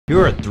Here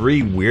are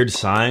 3 weird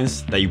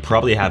signs that you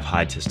probably have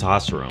high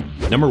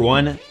testosterone. Number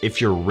 1, if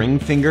your ring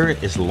finger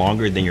is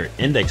longer than your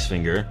index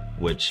finger,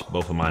 which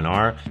both of mine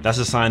are, that's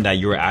a sign that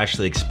you're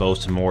actually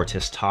exposed to more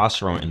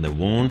testosterone in the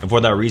womb. And for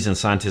that reason,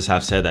 scientists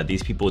have said that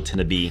these people tend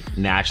to be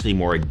naturally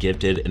more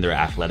gifted in their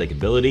athletic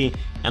ability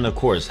and of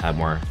course have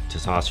more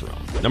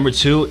testosterone. Number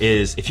 2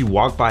 is if you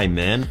walk by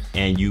men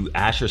and you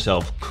ask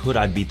yourself, could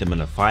I beat them in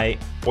a fight?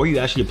 Or you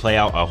actually play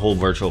out a whole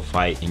virtual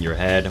fight in your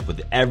head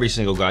with every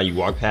single guy you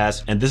walk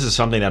past. And this is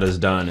something that is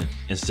done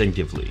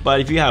instinctively. But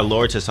if you have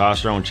lower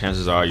testosterone,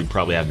 chances are you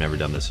probably have never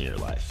done this in your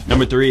life.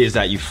 Number 3 is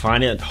that you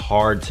find it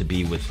hard to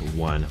be with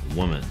one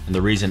woman. And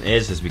the reason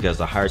is because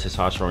the higher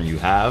testosterone you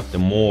have, the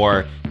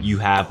more you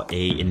have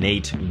a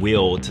innate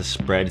will to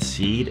spread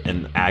seed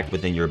and act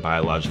within your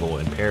biological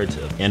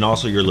imperative. And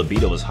also your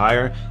libido is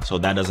higher, so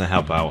that doesn't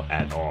help out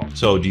at all.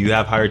 So do you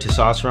have higher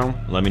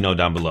testosterone? Let me know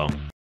down below.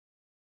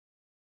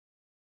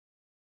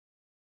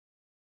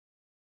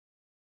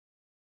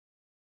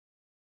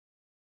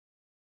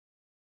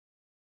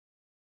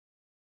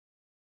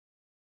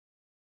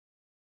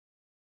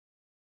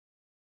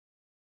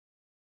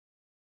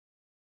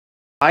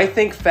 I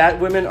think fat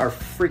women are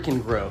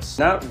freaking gross.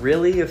 Not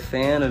really a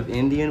fan of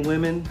Indian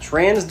women.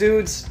 Trans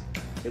dudes,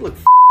 they look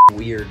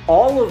weird.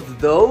 All of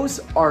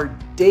those are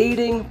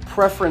dating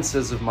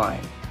preferences of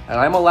mine, and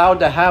I'm allowed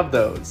to have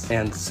those,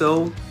 and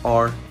so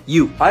are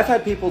you. I've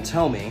had people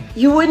tell me,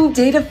 you wouldn't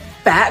date a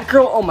fat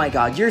girl? Oh my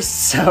god, you're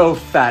so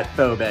fat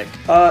phobic.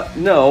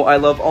 No, I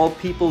love all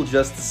people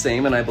just the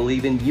same, and I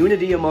believe in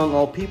unity among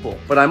all people,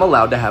 but I'm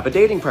allowed to have a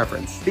dating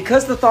preference.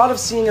 Because the thought of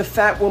seeing a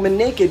fat woman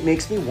naked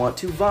makes me want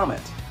to vomit.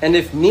 And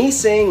if me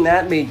saying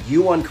that made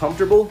you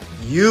uncomfortable,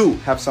 you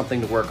have something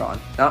to work on,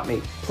 not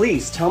me.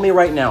 Please tell me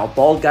right now,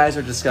 bald guys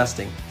are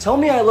disgusting. Tell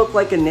me I look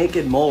like a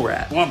naked mole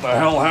rat. What the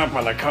hell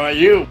happened to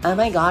Caillou? Oh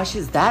my gosh,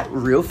 is that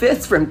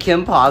Rufus from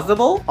Kim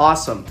Possible?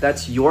 Awesome,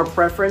 that's your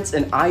preference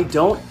and I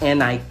don't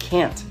and I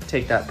can't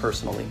take that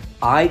personally.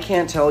 I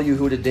can't tell you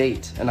who to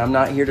date, and I'm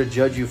not here to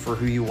judge you for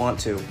who you want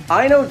to.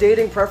 I know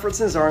dating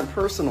preferences aren't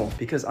personal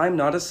because I'm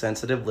not a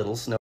sensitive little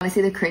snow. I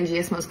see the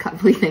cringiest, most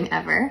cuddly thing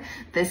ever.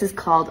 This is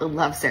called a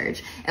love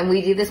surge. And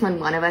we do this when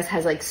one of us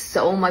has like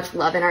so much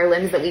love in our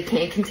limbs that we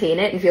can't contain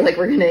it and feel like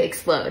we're gonna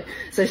explode.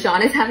 So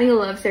Sean is having a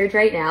love surge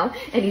right now,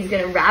 and he's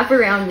gonna wrap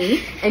around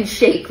me and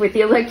shake with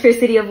the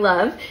electricity of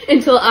love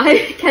until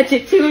I catch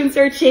it too and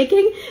start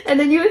shaking, and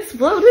then you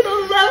explode with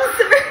a love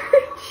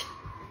surge.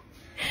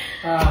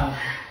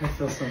 I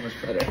feel so much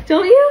better.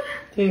 Don't you?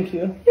 Thank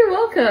you. You're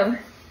welcome.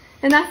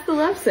 And that's the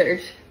love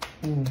surge.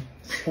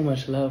 So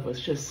much love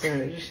was just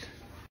surged.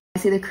 I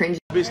see the cringe.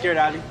 Be scared,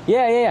 Ali.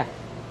 Yeah.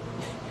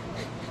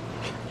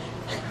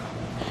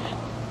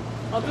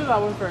 I'll do that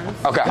one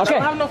first. Okay. I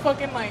don't have no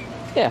fucking like.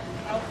 Yeah.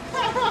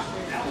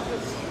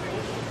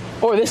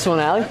 Or this one,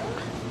 Allie.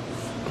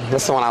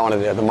 This is the one I want to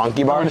do, the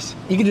monkey bars.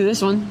 You can do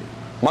this one.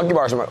 Monkey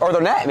bars, or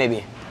the net,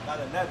 maybe.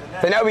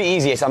 The net would be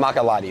easy, so I'm not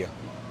going to lie to you.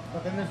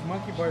 But then there's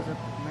monkey bars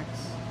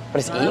next. But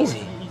it's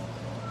easy.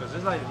 Because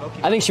there's like low-key.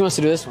 I think she wants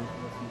to do this one.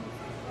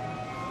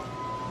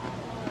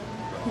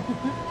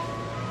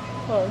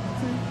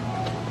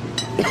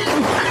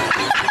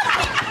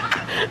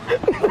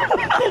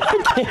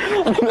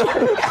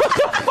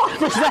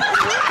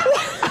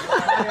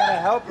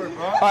 Help her,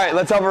 bro. All right,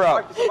 let's help her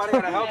out. Somebody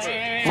gotta help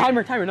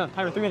her. Timer, no.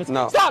 Timer, 3 minutes.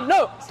 No. Stop,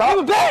 no. Stop. You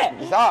a bet.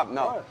 Stop,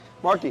 no.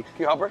 Marky, can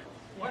you help her?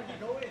 Marky,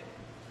 go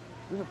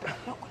in.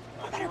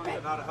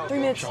 3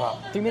 minutes.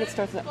 3 minutes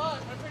starts now.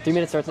 3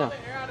 minutes starts now.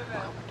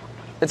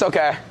 It's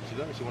okay. She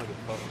wanna get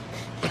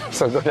fucked.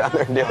 So go down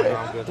there and do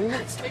it. 3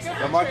 minutes.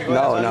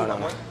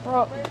 No.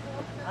 Bro.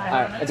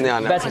 Alright, it's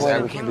No, best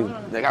we can't do.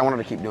 Like, I want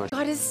her to keep doing it.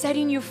 God is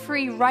setting you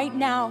free right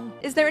now.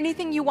 Is there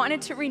anything you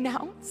wanted to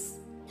renounce?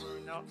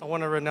 I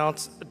want to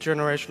renounce a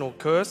generational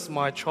curse.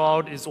 My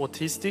child is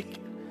autistic,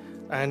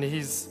 and he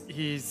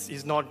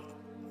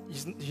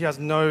has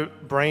no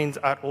brains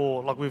at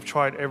all. Like, we've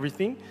tried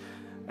everything,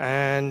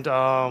 and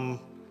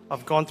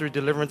I've gone through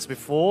deliverance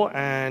before,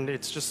 and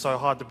it's just so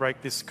hard to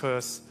break this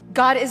curse.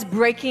 God is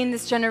breaking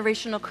this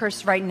generational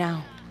curse right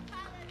now.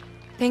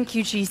 Thank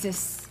you,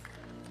 Jesus.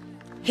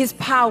 His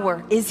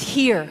power is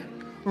here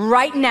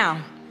right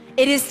now.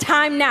 It is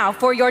time now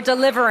for your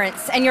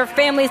deliverance and your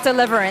family's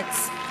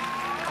deliverance.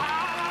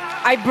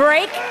 I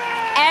break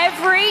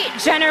every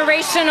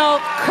generational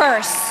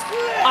curse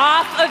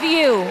off of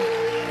you,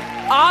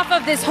 off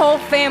of this whole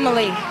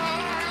family.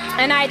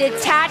 And I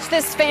detach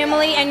this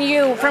family and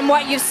you from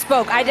what you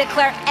spoke. I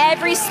declare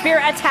every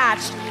spirit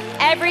attached,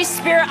 every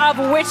spirit of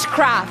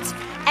witchcraft,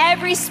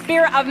 every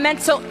spirit of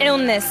mental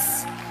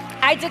illness.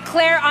 I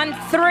declare on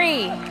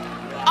 3,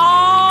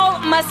 all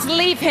must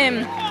leave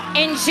him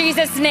in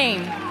Jesus'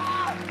 name.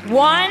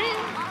 1,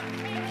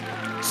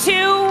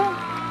 2,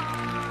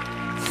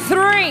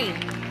 3.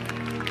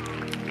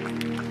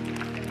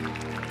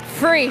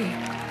 Free.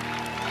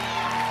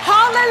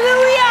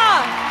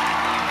 Hallelujah!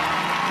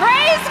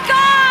 Praise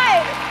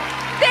God!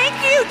 Thank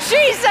you,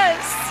 Jesus!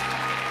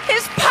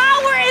 His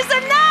power is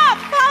enough!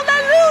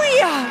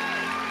 Hallelujah!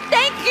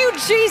 Thank you,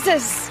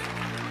 Jesus!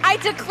 I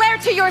declare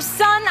to your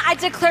son, I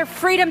declare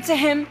freedom to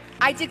him.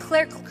 I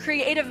declare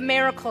creative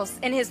miracles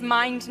in his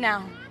mind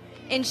now.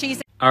 In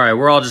Jesus. All right,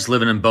 we're all just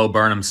living in Bo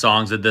Burnham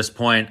songs at this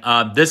point.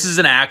 This is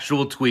an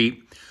actual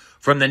tweet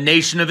from the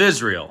Nation of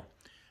Israel.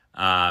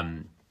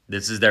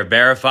 This is their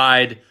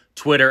verified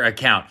Twitter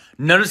account.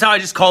 Notice how I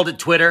just called it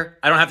Twitter?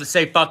 I don't have to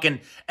say fucking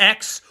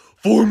X,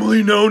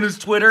 formerly known as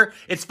Twitter.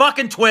 It's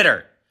fucking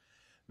Twitter.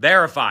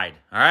 Verified,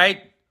 all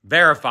right?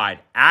 Verified.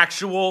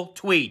 Actual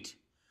tweet.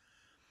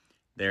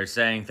 They're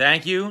saying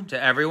thank you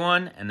to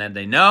everyone, and then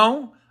they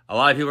know a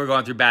lot of people are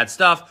going through bad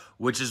stuff,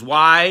 which is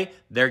why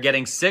they're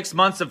getting 6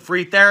 months of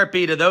free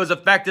therapy to those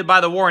affected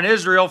by the war in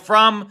Israel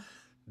from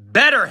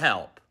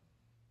BetterHelp.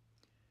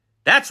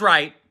 That's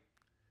right.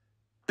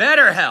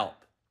 BetterHelp.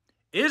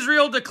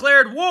 Israel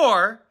declared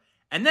war,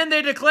 and then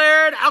they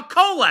declared a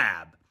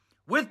collab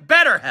with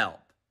BetterHelp.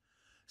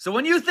 So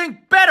when you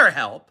think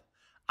BetterHelp,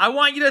 I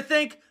want you to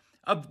think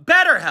of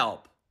BetterHelp,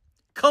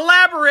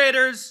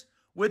 collaborators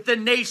with the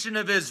Nation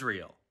of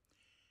Israel.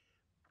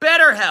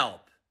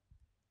 BetterHelp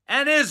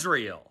and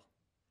Israel,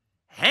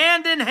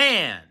 hand in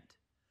hand,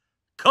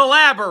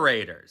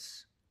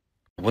 collaborators.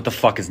 What the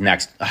fuck is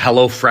next?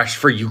 HelloFresh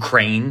for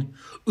Ukraine?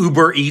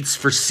 Uber Eats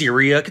for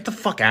Syria? Get the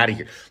fuck out of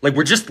here. Like,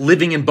 we're just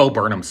living in Bo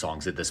Burnham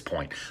songs at this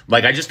point.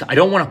 Like, I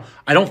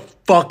don't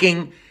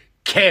fucking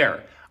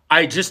care.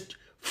 I just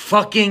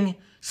fucking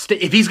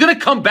if he's gonna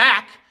come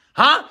back,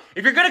 huh?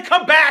 If you're gonna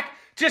come back,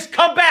 just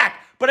come back.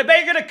 But I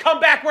bet you're gonna come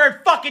back wearing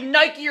fucking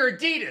Nike or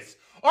Adidas.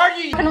 Are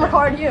you? I'm gonna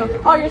record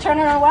you. Oh, you're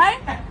turning away?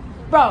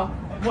 Bro.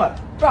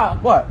 What? Bro.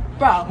 What?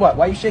 Bro. What?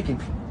 Why are you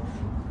shaking?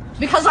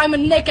 Because I'm a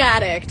Nick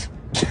addict.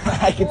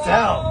 I can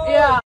tell.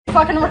 Yeah.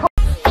 Fucking record.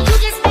 You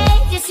just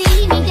beg to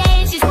see me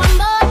dance just one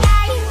more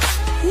time.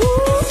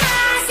 Ooh,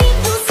 I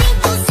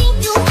see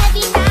you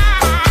every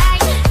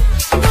night.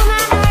 And oh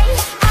my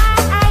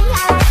I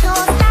like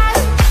your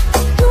style.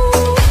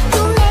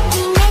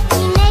 You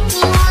make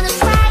me wanna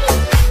try.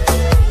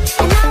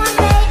 And now I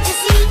beg to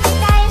see you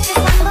dance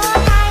just one more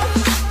time.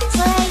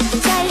 Say,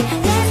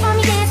 dance for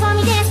me, dance for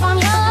me, dance for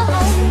me, oh.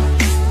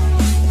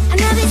 I've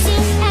never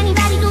seen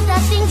anybody do the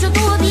things you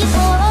do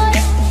before.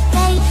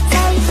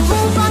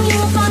 Move for me,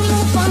 move for me,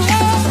 move for me,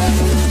 yeah.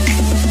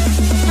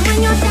 And when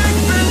you're done,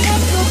 I'm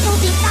ready to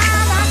be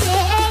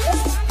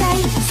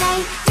say,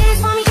 dance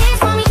for me, dance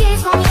for me,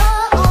 dance for me, oh,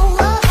 oh,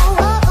 oh, oh,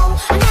 oh, oh.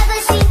 I've never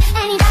seen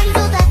anybody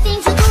do the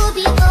things you do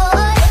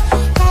before.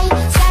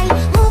 Say,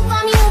 move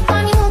for me, move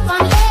for me, move for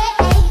me, yeah.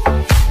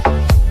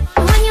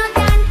 And when you're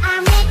done,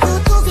 I'm ready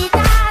to be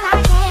dance for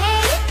me,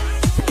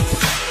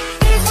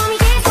 dance for me,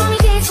 dance for me,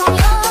 oh,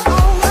 oh,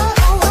 oh, oh,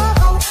 oh,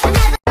 oh. I've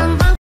never.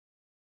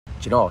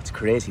 Do you know, it's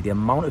crazy, the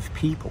amount of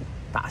people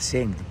that are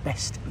saying the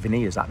best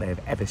veneers that they've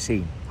ever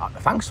seen.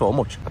 Thanks so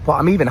much. But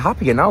I'm even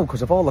happier now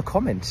because of all the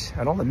comments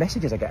and all the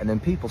messages I get, and then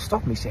people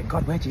stop me saying,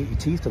 God, where'd you get your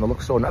teeth done? They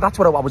look so nice. That's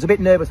what I was a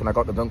bit nervous when I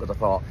got them done, because I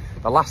thought,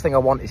 the last thing I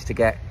want is to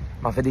get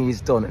my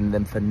veneers done and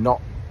then for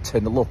not to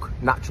look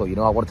natural, you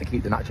know. I wanted to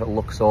keep the natural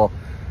look, so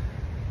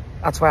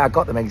that's why I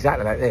got them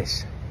exactly like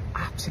this.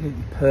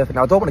 Absolutely perfect.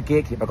 Now, I don't want to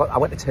gatekeep. I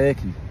went to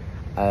Turkey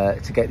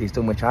to get these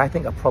done, which I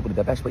think are probably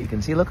the best. But you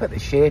can see, look at the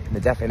shape and the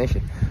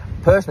definition.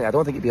 Personally, I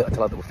don't think you'd be able to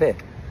tell if they were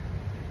fake.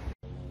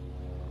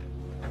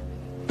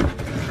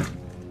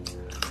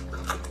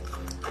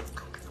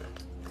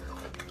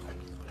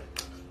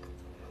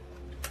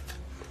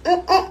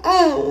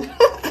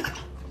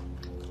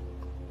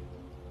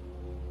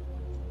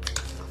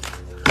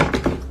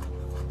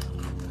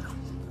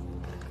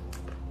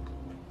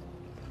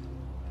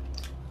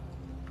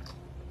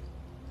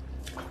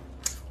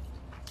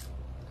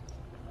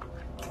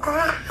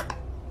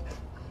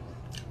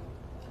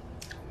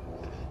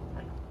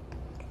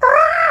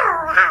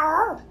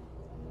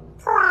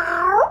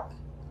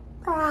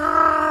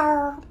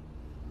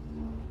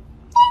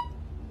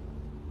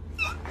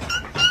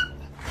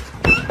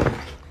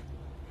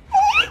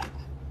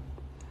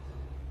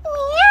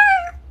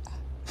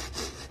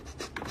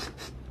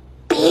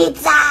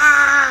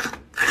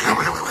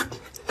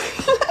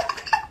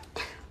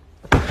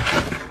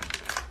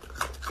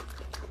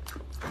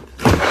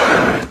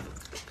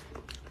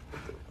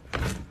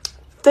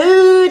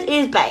 Food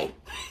is bae.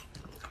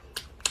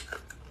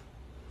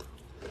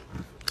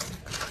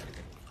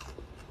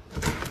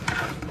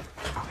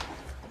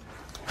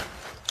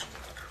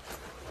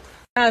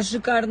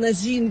 Шикарная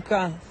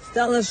жінка.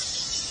 Стала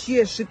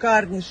ще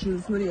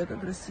шикарнішою. Смотри, яка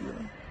красива.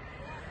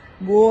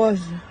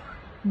 Боже.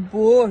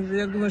 Боже,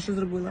 як думаєш, що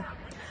зробила?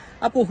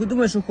 А похуй,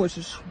 думай, що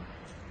хочеш.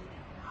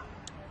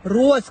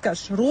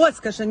 Роскошь,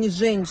 а не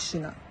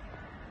женщина.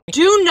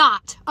 Do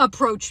not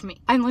approach me.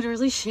 I'm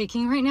literally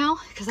shaking right now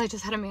because I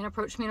just had a man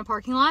approach me in a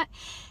parking lot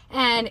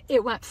and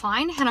it went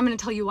fine. And I'm going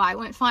to tell you why it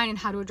went fine and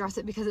how to address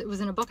it, because it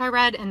was in a book I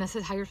read and this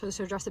is how you're supposed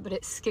to address it, but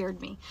it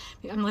scared me.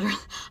 I'm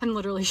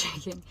literally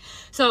shaking.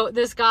 So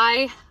this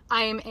guy,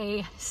 I am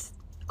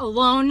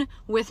alone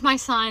with my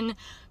son,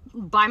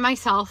 by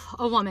myself,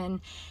 a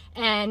woman,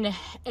 and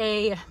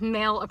a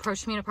male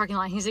approached me in a parking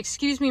lot. He's,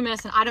 excuse me,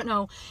 miss, and I don't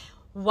know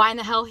why in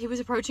the hell he was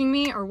approaching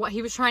me or what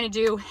he was trying to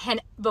do.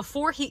 And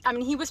before he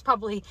was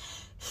probably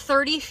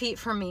 30 feet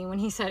from me when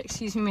he said,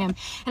 "Excuse me, ma'am."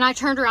 And I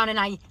turned around and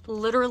I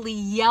literally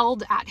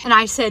yelled at him. And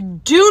I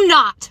said, "Do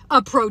not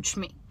approach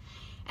me."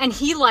 And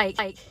he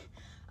like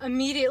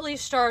immediately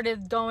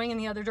started going in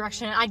the other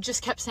direction. And I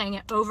just kept saying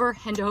it over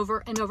and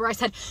over and over. I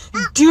said,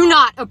 "Do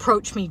not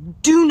approach me.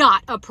 Do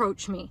not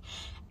approach me."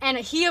 And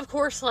he, of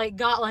course, like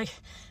got like,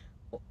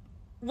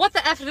 "What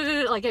the F?"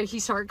 Like he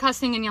started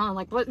cussing and yelling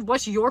like,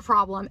 what's your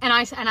problem? And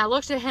I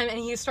looked at him and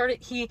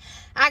he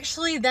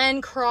actually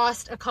then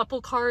crossed a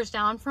couple cars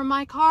down from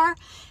my car.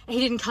 And he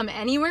didn't come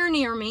anywhere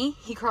near me.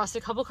 He crossed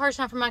a couple cars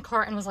down from my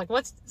car and was like,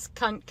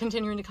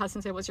 continuing to cuss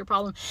and say, "What's your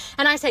problem?"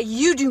 And I said,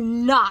 "You do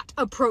not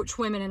approach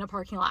women in a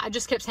parking lot." I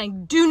just kept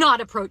saying, "Do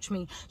not approach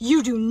me.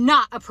 You do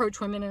not approach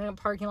women in a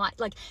parking lot,"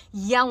 like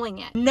yelling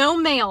it. No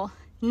male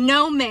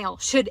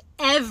should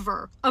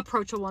ever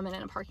approach a woman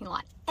in a parking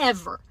lot,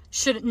 ever.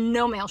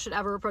 No male should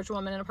ever approach a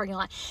woman in a parking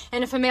lot.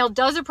 And if a male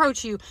does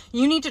approach you,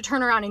 you need to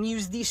turn around and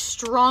use the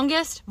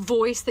strongest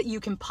voice that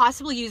you can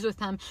possibly use with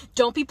them.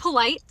 Don't be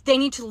polite. They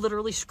need to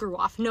literally screw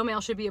off. No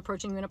male should be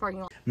approaching you in a parking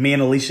lot. Me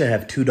and Alicia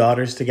have 2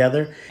 daughters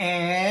together.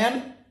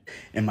 And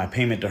my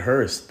payment to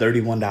her is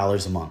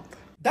 $31 a month.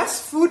 That's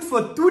food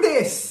for 2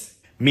 days.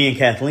 Me and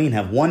Kathleen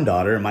have 1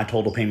 daughter, and my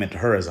total payment to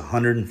her is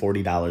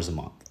 $140 a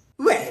month.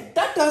 Wait,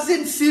 that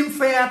doesn't seem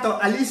fair to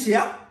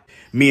Alicia.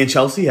 Me and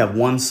Chelsea have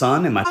 1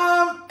 son, and my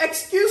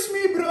excuse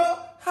me, bro.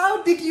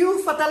 How did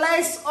you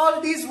fertilize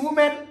all these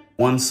women?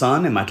 1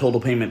 son, and my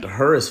total payment to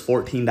her is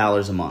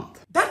 $14 a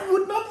month. That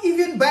would not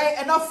even buy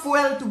enough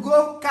fuel to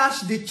go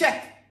cash the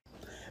check.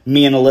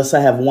 Me and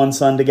Alyssa have 1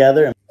 son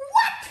together.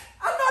 What?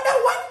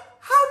 Another one?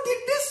 How did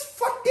this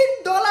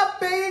 $14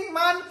 paying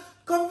man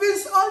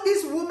convince all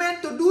these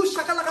women to do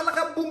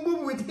shakalaka boom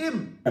boom with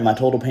him? And my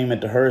total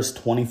payment to her is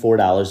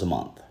 $24 a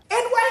month.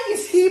 And why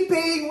is he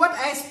paying what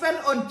I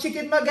spent on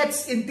chicken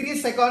nuggets in 3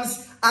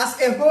 seconds as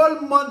a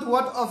whole month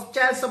worth of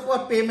child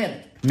support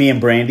payment? Me and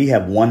Brandy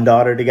have 1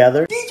 daughter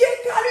together. DJ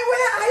Kali,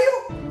 where are you?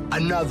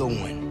 Another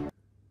one.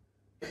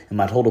 And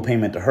my total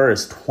payment to her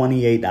is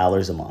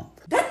 $28 a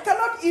month. That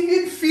cannot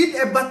even feed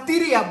a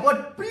bacteria,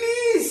 but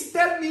please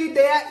tell me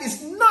there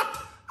is not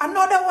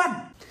another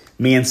one.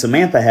 Me and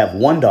Samantha have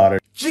 1 daughter.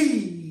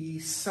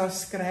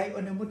 Jesus Christ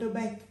on a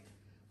motorbike.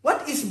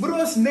 What is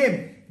bro's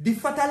name? The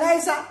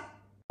fertilizer?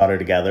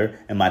 Together,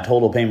 and my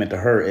total payment to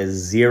her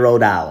is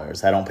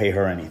 $0. I don't pay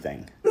her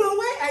anything. Bro,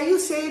 why are you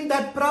saying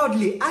that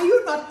proudly? Are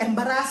you not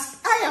embarrassed?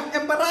 I am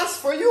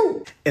embarrassed for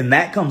you. And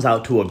that comes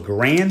out to a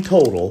grand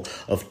total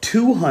of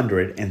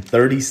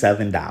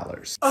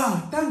 $237.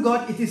 Oh, thank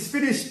God it is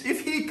finished.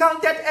 If he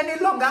counted any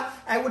longer,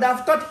 I would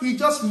have thought he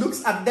just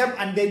looks at them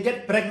and they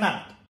get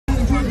pregnant.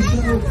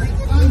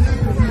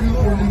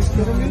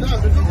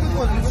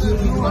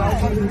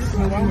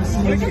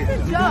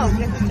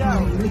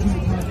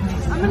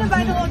 I'm gonna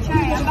buy the little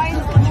tray. I'm buying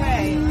the little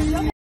tray.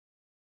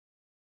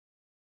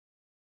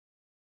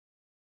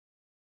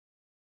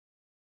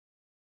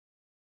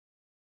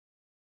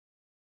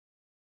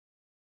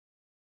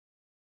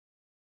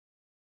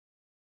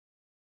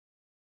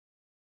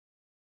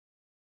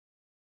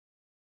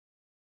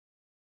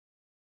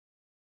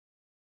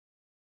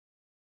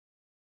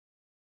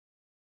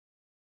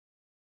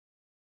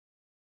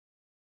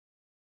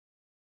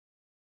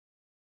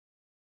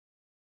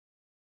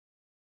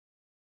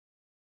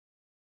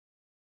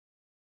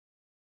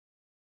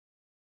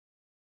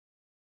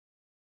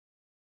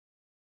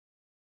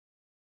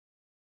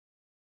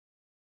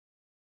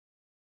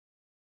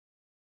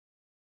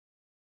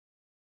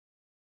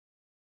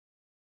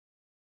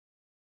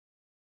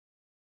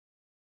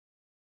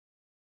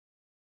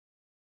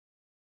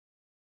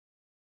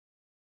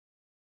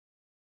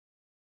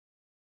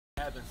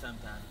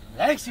 Sometimes.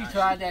 Lexi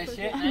tried that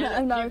shit.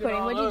 I'm not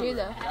recording. What'd you do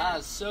though?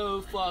 That's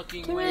so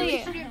fucking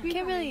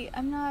Kimberly,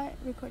 I'm not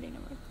recording no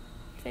more.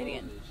 Say it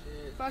again.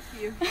 Fuck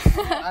you.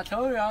 I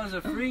told her I was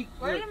a freak.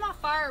 Where did my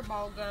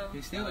fireball go?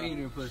 He's still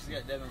eating her pussy. You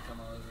got Devin come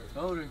all over it.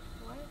 Told her.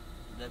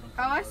 Oh,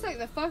 I sucked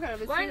the fuck out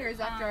of his fingers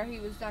after he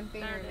was done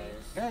fingering me.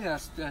 Yeah,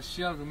 I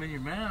shoved him in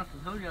your mouth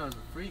and told you I was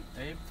a freak,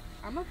 babe.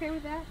 I'm okay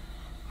with that.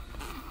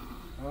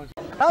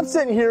 I'm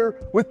sitting here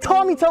with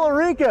Tommy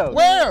Tallarico.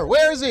 Where?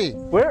 Where is he?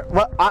 Where?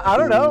 Well, I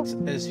don't know.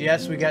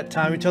 Yes, we got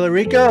Tommy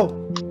Tallarico.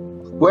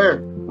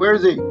 Where? Where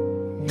is he?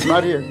 He's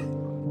not here.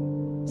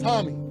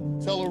 Tommy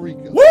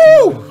Tallarico.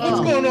 Woo! What's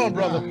going on,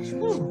 brother?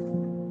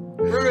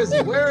 Where is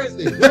he? Where is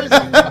he? Where is he?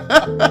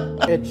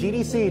 At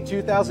GDC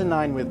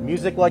 2009 with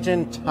music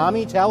legend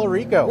Tommy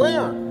Tallarico.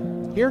 Where?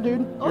 Here,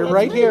 dude. You're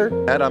right here.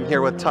 And I'm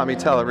here with Tommy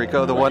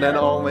Tallarico, the one and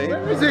only.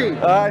 Where is he?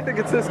 I think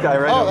it's this guy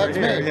right over that's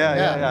here. me.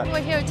 Yeah. We're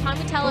here with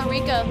Tommy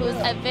Tallarico, who's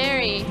a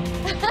very...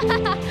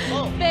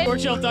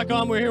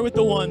 Shortshelf.com, we're here with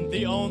the one,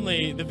 the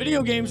only, the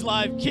Video Games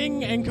Live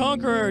King and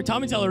Conqueror,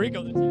 Tommy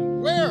Tallarico.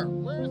 Where?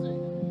 Where is he?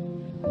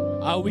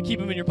 We keep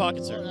him in your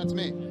pocket, sir. Oh, that's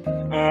me.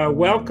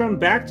 Welcome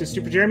back to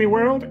Super Jeremy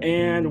World,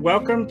 and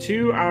welcome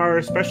to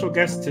our special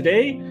guest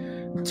today,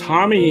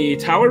 Tommy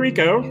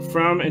Tallarico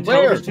from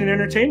Intelligent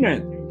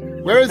Entertainment.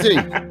 Where is he?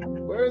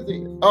 Where is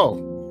he?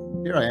 Oh.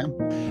 Here I am.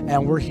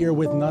 And we're here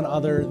with none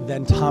other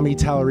than Tommy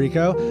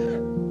Tallarico.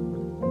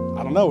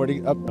 I don't know, where do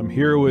you... I'm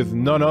here with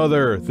none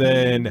other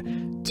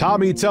than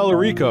Tommy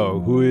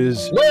Tallarico, who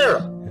is... Where?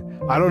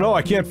 I don't know,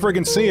 I can't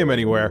friggin' see him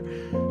anywhere.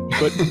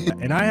 But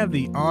And I have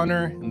the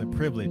honor and the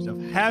privilege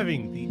of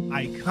having the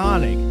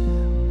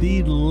iconic,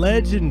 the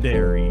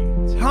legendary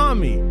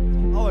Tommy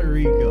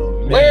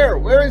Tallarico. Where?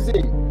 Where is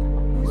he?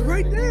 He's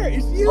right there.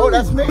 It's you. Oh,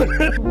 that's me.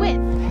 With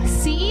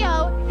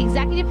CEO,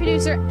 executive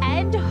producer,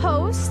 and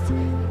host,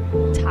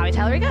 Tommy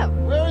Tallarico.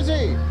 Where is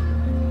he?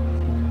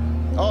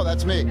 Oh,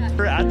 that's me.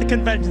 We're at the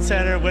convention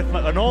center with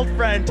an old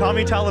friend,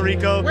 Tommy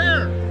Tallarico.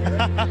 Where?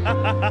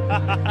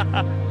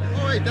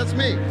 Oh, wait, that's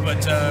me.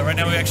 But right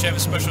now we actually have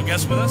a special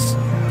guest with us.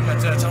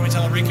 We've got Tommy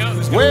Tallarico.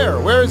 Who's Where?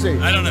 Where is he?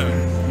 I don't know.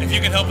 If you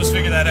can help us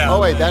figure that out.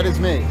 Oh, wait, that is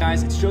me.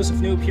 Guys, it's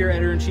Joseph New, peer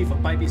editor-in-chief of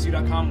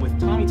ByteBSU.com with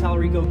Tommy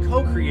Tallarico,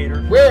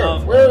 co-creator Where?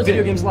 of Where is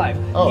Video he? Games Live.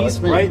 Oh, He's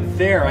that's me. right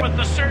there. With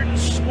a certain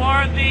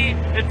swarthy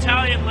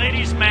Italian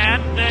ladies man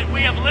that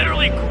we have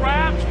literally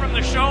grabbed from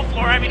the show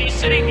floor. I mean, he's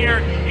sitting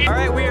here. All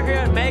right, we are here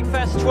at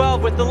MagFest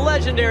 12 with the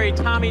legendary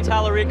Tommy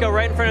Tallarico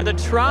right in front of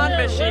the Tron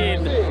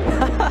machine.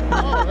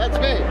 Oh, that's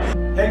me.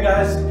 Hey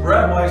guys,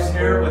 Brett Weiss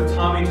here with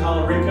Tommy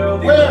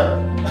Tallarico. Where?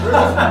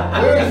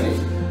 Where is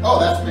he? Oh,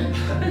 that's me.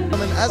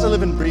 As I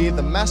live and breathe,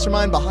 the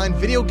mastermind behind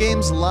Video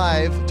Games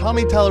Live,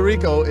 Tommy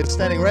Tallarico, is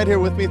standing right here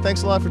with me.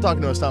 Thanks a lot for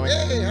talking to us, Tommy.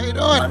 Hey, how you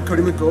doing? I'm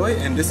Cody McGoy,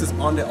 and this is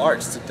On the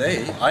Arts.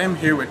 Today, I am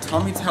here with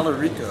Tommy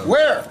Tallarico.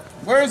 Where?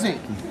 Where is he?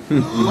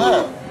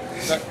 Where?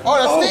 Oh,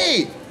 that's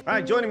me. All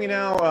right, joining me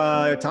now,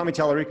 Tommy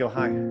Tallarico.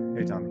 Hi.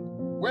 Hey, Tommy.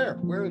 Where?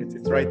 Where is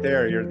It's right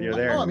there. You're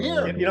there. Oh, I'm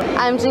here. You know,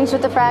 I'm Jinx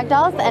with the Frag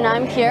Dolls, and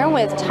I'm here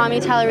with Tommy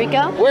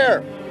Tallarico.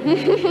 Where?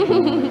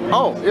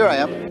 Oh, here I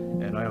am.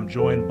 And I am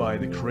joined by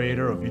the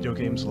creator of Video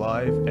Games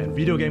Live and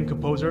video game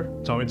composer,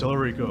 Tommy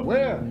Tallarico.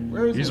 Where?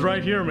 Where is he? He's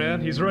right here,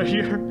 man. He's right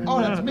here. Oh,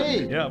 that's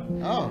me. Yep.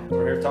 Oh.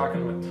 We're here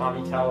talking with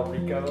Tommy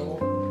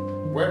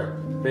Tallarico. Where?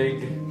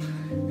 Big.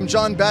 I'm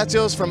John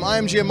Batios from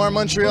IMGMR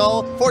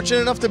Montreal.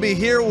 Fortunate enough to be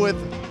here with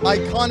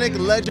iconic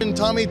legend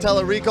Tommy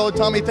Tallarico.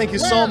 Tommy, thank you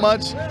so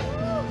much.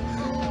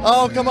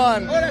 Oh, come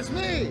on. Oh, that's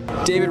me.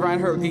 David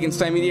Reinhardt with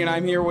Geekenstein Media, and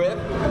I'm here with...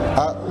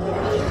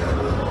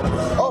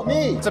 Oh,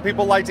 me. some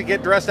people like to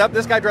get dressed up.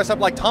 This guy dressed up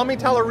like Tommy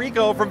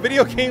Tallarico from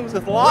Video Games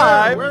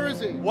Live. Where is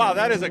he? Wow,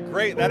 that is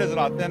an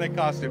authentic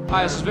costume.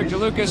 Hi, this is Victor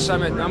Lucas.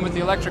 I'm with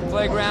the Electric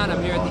Playground.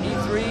 I'm here at the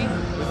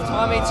E3 with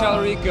Tommy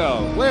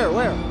Tallarico. Where?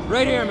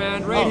 Right here,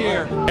 man, right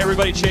here.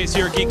 Everybody, Chase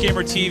here, Geek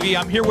Gamer TV.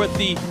 I'm here with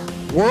the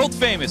world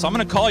famous, I'm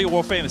going to call you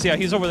world famous. Yeah,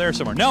 he's over there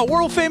somewhere. No,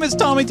 world famous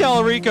Tommy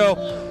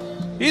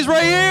Tallarico. He's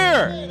right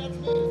here.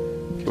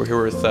 We're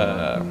here with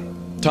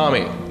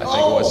Tommy, I think it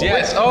was.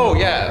 Yes. Oh,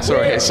 yeah. Sorry.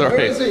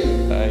 Where is he?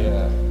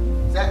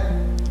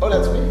 Oh,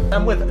 that's me.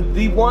 I'm with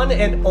the one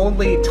and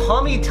only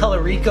Tommy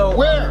Tallarico.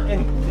 Where?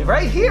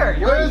 Right here.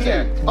 You're Where right is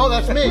here. he? Oh,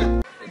 that's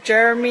me.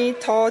 Jeremy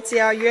Tao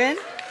Jiayuan.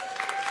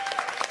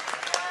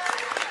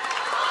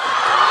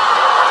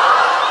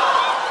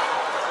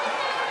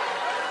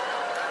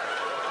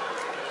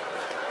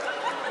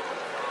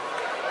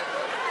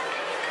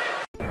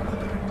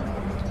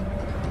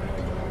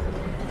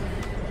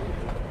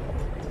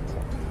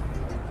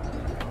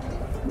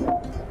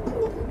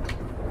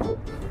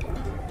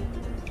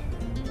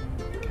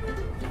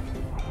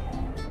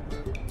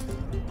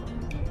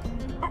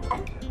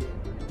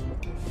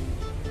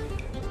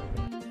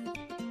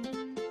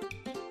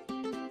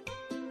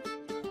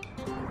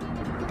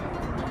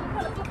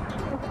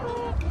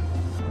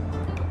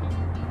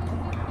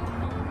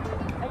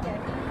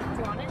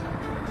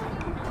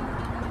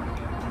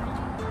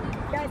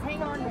 Guys,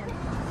 hang on him.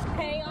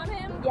 Hang on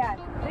him? Yeah.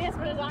 He has to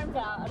put his arms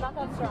out. I'm not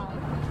that strong.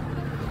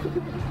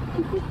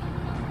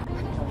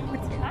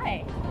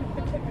 Hi.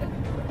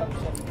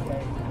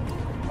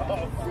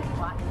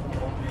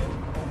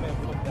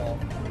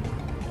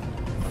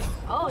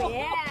 Oh,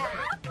 yeah.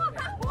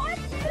 What?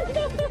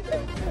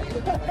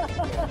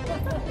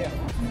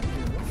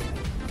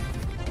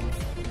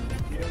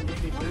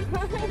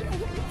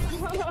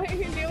 What are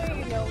you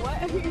doing? What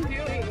are you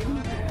doing?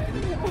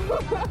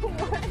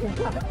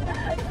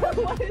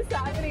 What is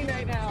happening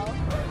right now?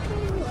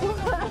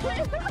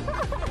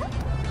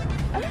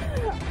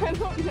 I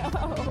don't know. I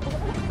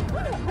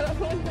don't know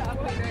what's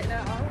happening right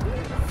now.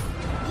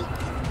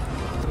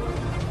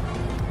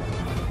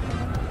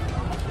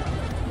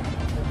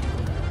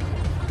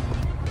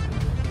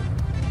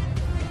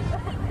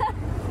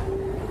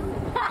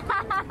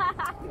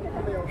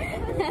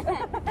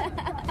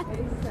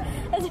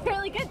 That's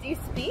really good. Do you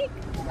speak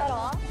at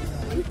all?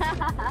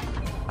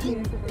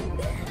 You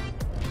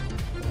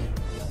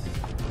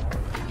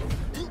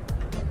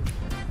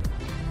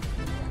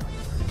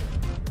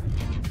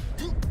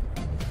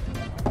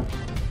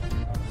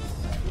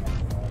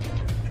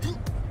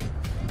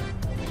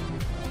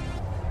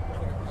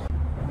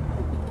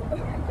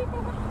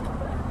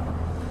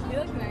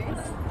look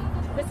nice.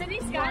 The city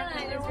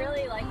skyline is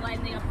really like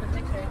lighting up the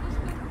picture.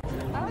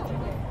 Oh.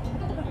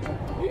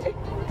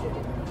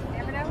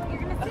 Never know what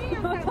you're gonna see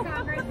in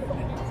Congress.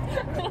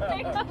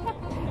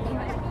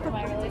 Am I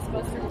really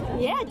supposed to?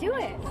 Yeah, do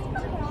it.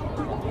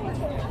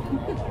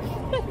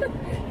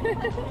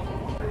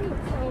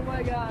 Oh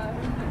my god,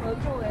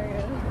 that's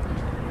hilarious.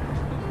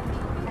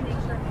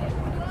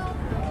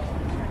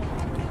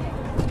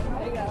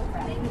 There you go.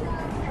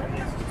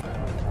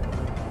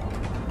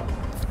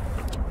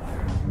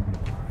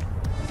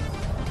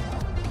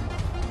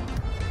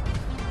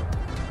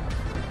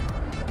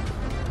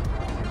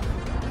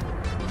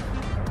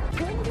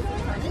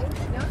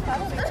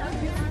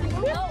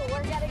 No,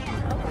 we're getting it.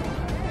 Okay.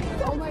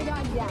 Oh my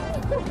god, yeah.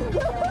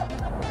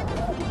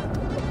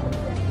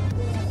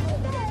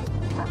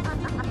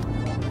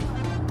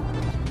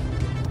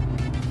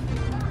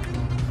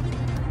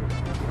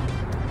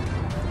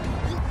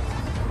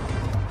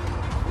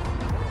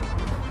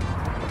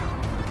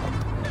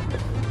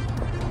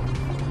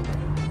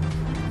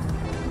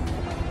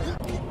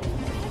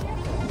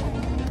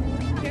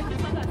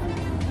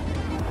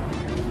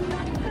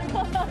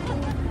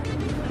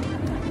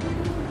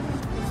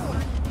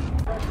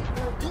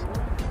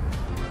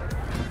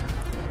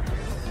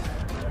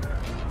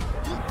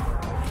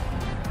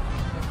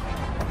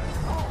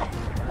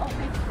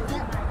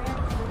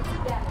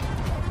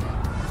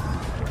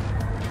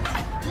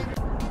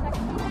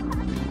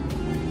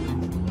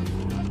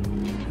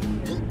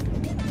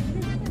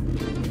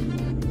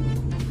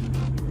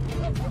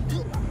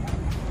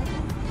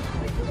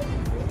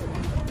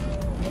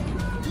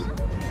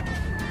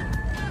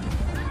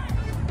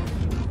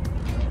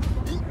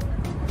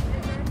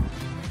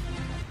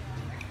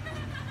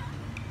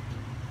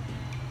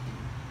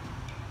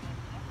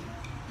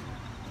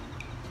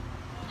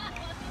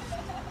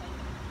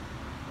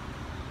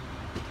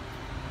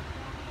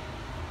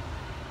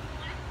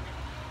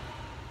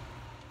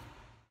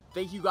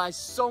 Thank you guys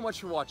so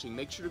much for watching.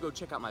 Make sure to go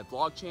check out my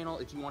vlog channel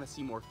if you want to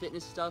see more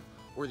fitness stuff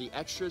or the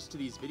extras to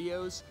these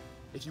videos.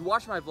 If you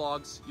watch my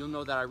vlogs, you'll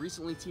know that I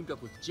recently teamed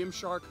up with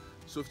Gymshark.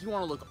 So if you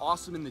want to look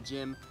awesome in the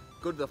gym,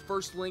 go to the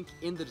first link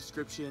in the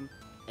description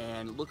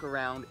and look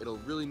around. It'll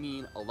really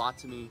mean a lot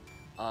to me.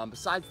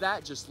 Besides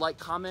that, just like,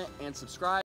 comment, and subscribe.